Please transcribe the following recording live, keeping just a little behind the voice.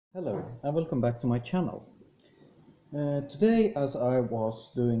Hello and welcome back to my channel. Today, as I was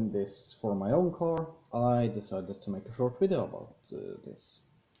doing this for my own car, I decided to make a short video about this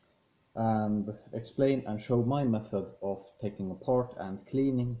and explain and show my method of taking apart and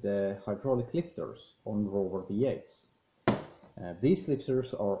cleaning the hydraulic lifters on Rover V8s. These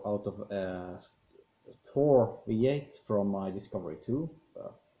lifters are out of a Tor V8 from my Discovery 2,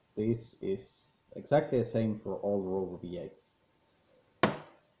 but this is exactly the same for all Rover V8s.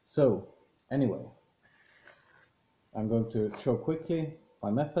 So, anyway, I'm going to show quickly my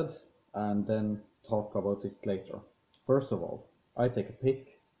method and then talk about it later. First of all, I take a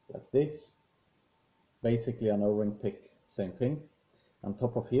pick like this, basically an O-ring pick, same thing. On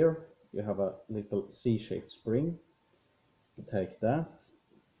top of here you have a little C-shaped spring. You take that,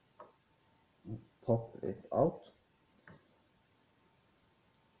 pop it out,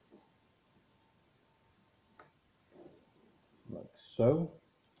 like so.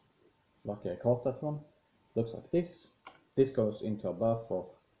 Lucky I caught that one. Looks like this. This goes into a bath of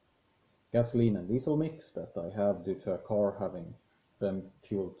gasoline and diesel mix that I have due to a car having been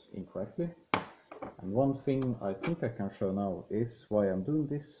fueled incorrectly. And one thing I think I can show now is why I'm doing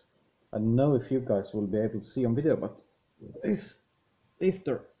this. I don't know if you guys will be able to see on video, but this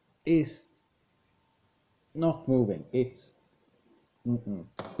lifter is not moving. It's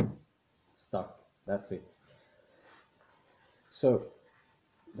stuck. That's it. So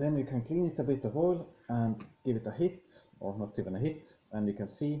then you can clean it a bit of oil and give it a hit, or not even a hit, and you can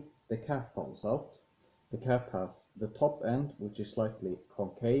see the cap falls out. The cap has the top end, which is slightly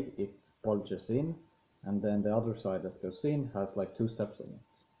concave, it bulges in, and then the other side that goes in has like two steps on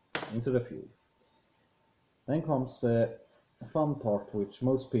it, into the fuel. Then comes the fun part, which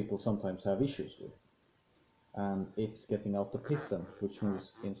most people sometimes have issues with, and it's getting out the piston, which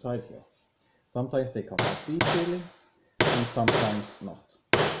moves inside here. Sometimes they come like these really, and sometimes not.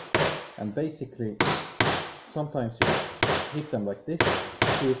 And basically, sometimes you hit them like this a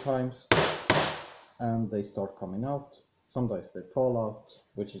few times and they start coming out. Sometimes they fall out,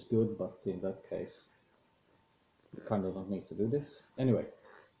 which is good, but in that case you kind of don't need to do this. Anyway,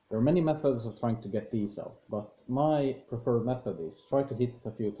 there are many methods of trying to get these out, but my preferred method is try to hit it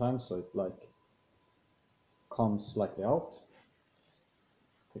a few times so it like comes slightly out.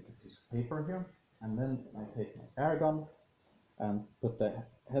 Take a piece of paper here, and then I take my air gun and put the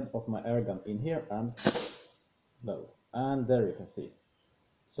head of my air gun in here and blow. And there you can see,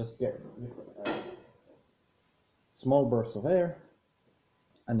 just get a small burst of air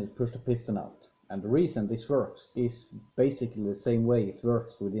and it pushes the piston out. And the reason this works is basically the same way it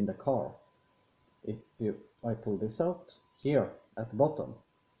works within the car. If I pull this out, here at the bottom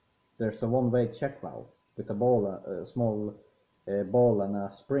there's a one-way check valve with a ball, a small ball and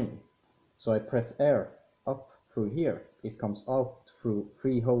a spring. So I press air up through here, it comes out through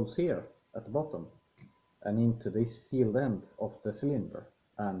 3 holes here at the bottom and into this sealed end of the cylinder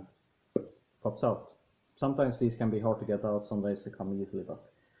and pops out. Sometimes these can be hard to get out, sometimes they come easily, but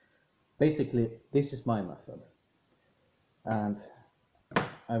basically this is my method. And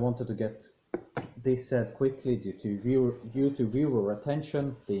I wanted to get this said quickly due to viewer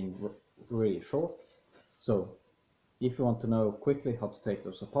attention being really short. So if you want to know quickly how to take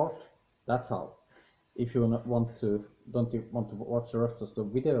those apart, that's how. If you don't want to watch the rest of the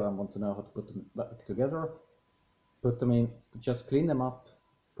video and want to know how to put them back together, put them in, just clean them up,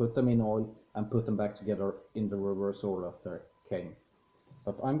 put them in oil and put them back together in the reverse order after came.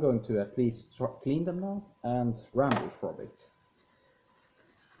 But I'm going to at least clean them now and ramble for a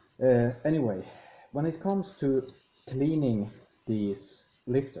bit. Anyway, when it comes to cleaning these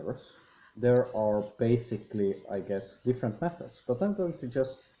lifters, there are basically, I guess, different methods, but I'm going to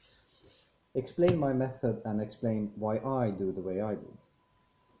just explain my method and explain why I do the way I do.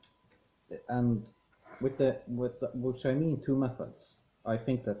 And which I mean two methods. I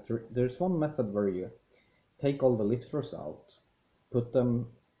think that there's one method where you take all the lifters out, put them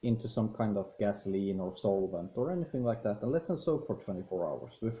into some kind of gasoline or solvent or anything like that and let them soak for 24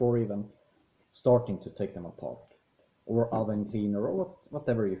 hours before even starting to take them apart, or oven cleaner or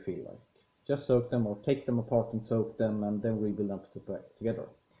whatever you feel like. Just soak them or take them apart and soak them and then rebuild them together.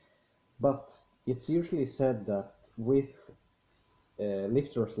 But it's usually said that with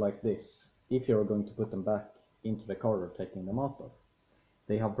lifters like this, if you're going to put them back into the car or taking them out of,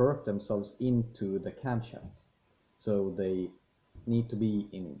 they have worked themselves into the camshaft, so they need to be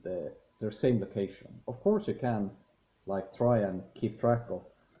in their same location. Of course you can like try and keep track of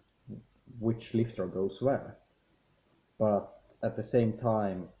which lifter goes where, but at the same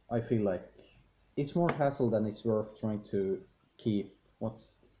time I feel like it's more hassle than it's worth trying to keep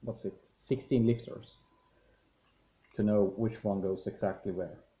what's it, 16 lifters to know which one goes exactly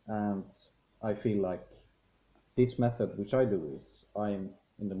where. And I feel like this method which I do is, I'm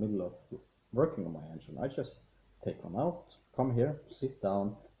in the middle of working on my engine, I just take one out, come here, sit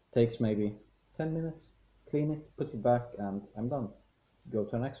down, takes maybe 10 minutes, clean it, put it back, and I'm done. Go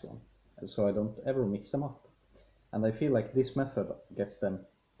to the next one. And so I don't ever mix them up. And I feel like this method gets them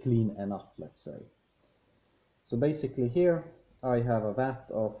clean enough, let's say. So basically here I have a vat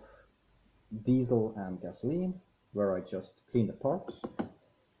of diesel and gasoline where I just clean the parts,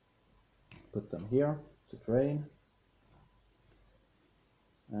 put them here to drain.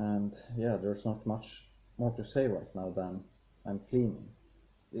 And yeah, there's not much more to say right now than I'm cleaning.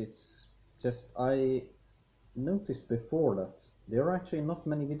 It's just, I noticed before that there are actually not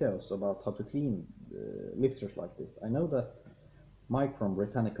many videos about how to clean lifters like this. I know that Mike from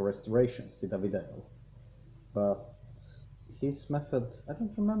Britannica Restorations did a video, but his method, I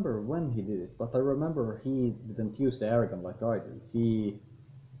don't remember when he did it, but I remember he didn't use the air gun like I do.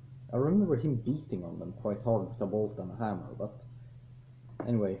 I remember him beating on them quite hard with a bolt and a hammer, but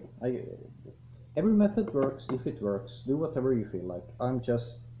anyway, every method works if it works. Do whatever you feel like. I'm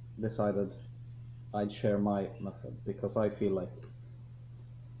just decided I'd share my method because I feel like,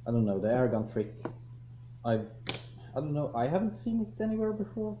 I don't know, the air gun trick, I don't know, I haven't seen it anywhere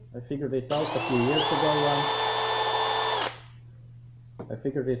before. I figured it out a few years ago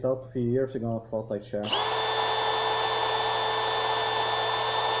and I thought I'd share.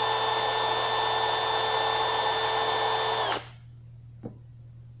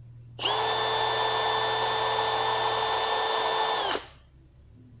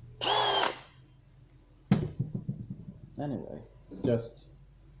 Anyway, just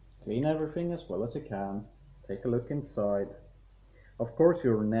clean everything as well as you can, take a look inside. Of course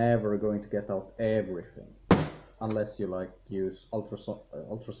you're never going to get out everything, unless you like use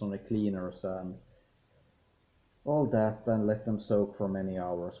ultrasonic cleaners and all that and let them soak for many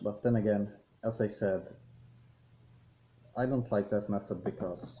hours. But then again, as I said, I don't like that method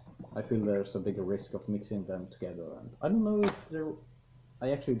because I feel there's a bigger risk of mixing them together, and I don't know if I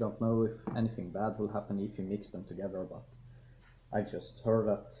actually don't know if anything bad will happen if you mix them together, but I just heard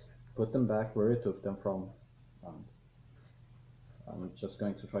that put them back where you took them from, and I'm just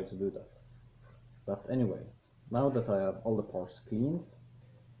going to try to do that. But anyway, now that I have all the parts cleaned,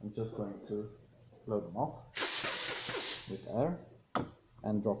 I'm just going to load them up with air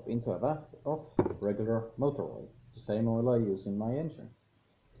and drop into a vat of regular motor oil, the same oil I use in my engine,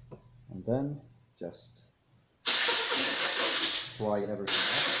 and then just dry everything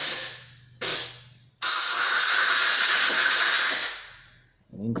up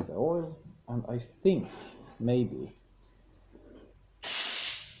and into the oil. And I think maybe,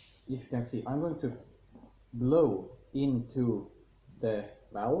 if you can see, I'm going to blow into the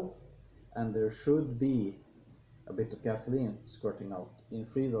valve, and there should be a bit of gasoline squirting out in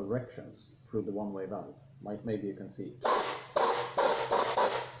 3 directions through the one-way valve. Maybe you can see.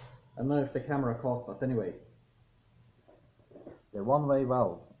 I don't know if the camera caught, but anyway, the one-way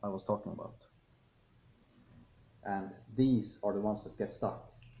valve I was talking about, and these are the ones that get stuck.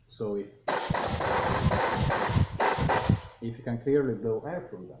 So if you can clearly blow air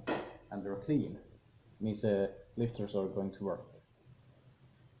through them and they're clean, it means the lifters are going to work.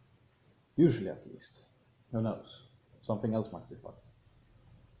 Usually, at least. Who knows? Something else might be fucked.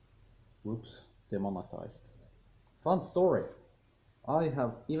 Whoops, demonetized. Fun story.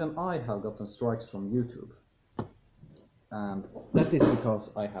 Even I have gotten strikes from YouTube. And that is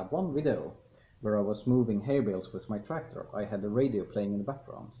because I have one video where I was moving hay bales with my tractor. I had the radio playing in the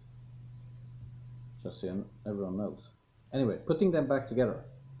background. Just so everyone knows. Anyway, putting them back together.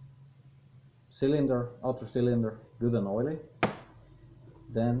 Cylinder, outer cylinder, good and oily.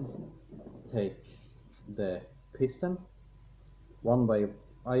 Then take the piston. One way,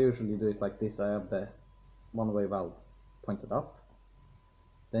 I usually do it like this. I have the one-way valve pointed up.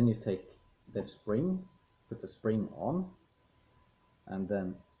 Then you take the spring, put the spring on, and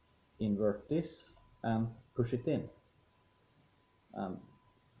then invert this and push it in. I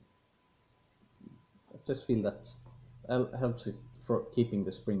just feel that helps it for keeping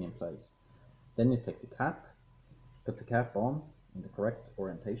the spring in place. Then you take the cap, put the cap on in the correct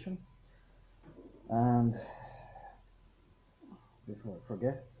orientation, and before I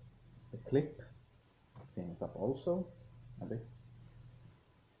forget, the clip, clean it up also a bit.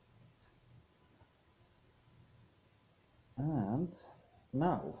 And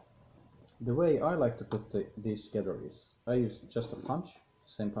now, the way I like to put these together is, I use just a punch,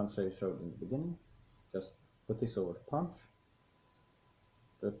 same punch I showed in the beginning. Just put this over the punch,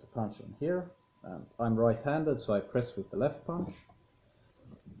 put the punch in here, and I'm right-handed, so I press with the left punch,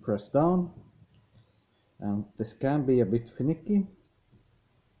 press down, and this can be a bit finicky,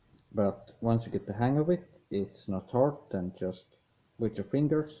 But once you get the hang of it, it's not hard, then just with your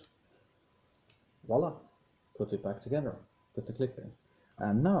fingers, voila, put it back together, put the clip in.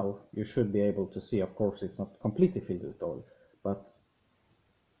 And now you should be able to see, of course it's not completely filled with oil, but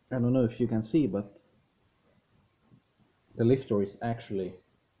I don't know if you can see, but the lifter is actually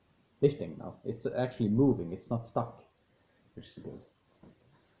lifting now. It's actually moving, it's not stuck, which is good.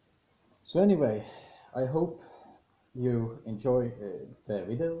 So anyway, I hope you enjoy the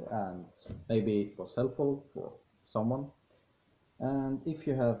video and maybe it was helpful for someone. And if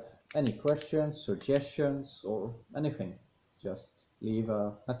you have any questions, suggestions or anything, just leave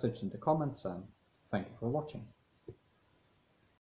a message in the comments, and thank you for watching.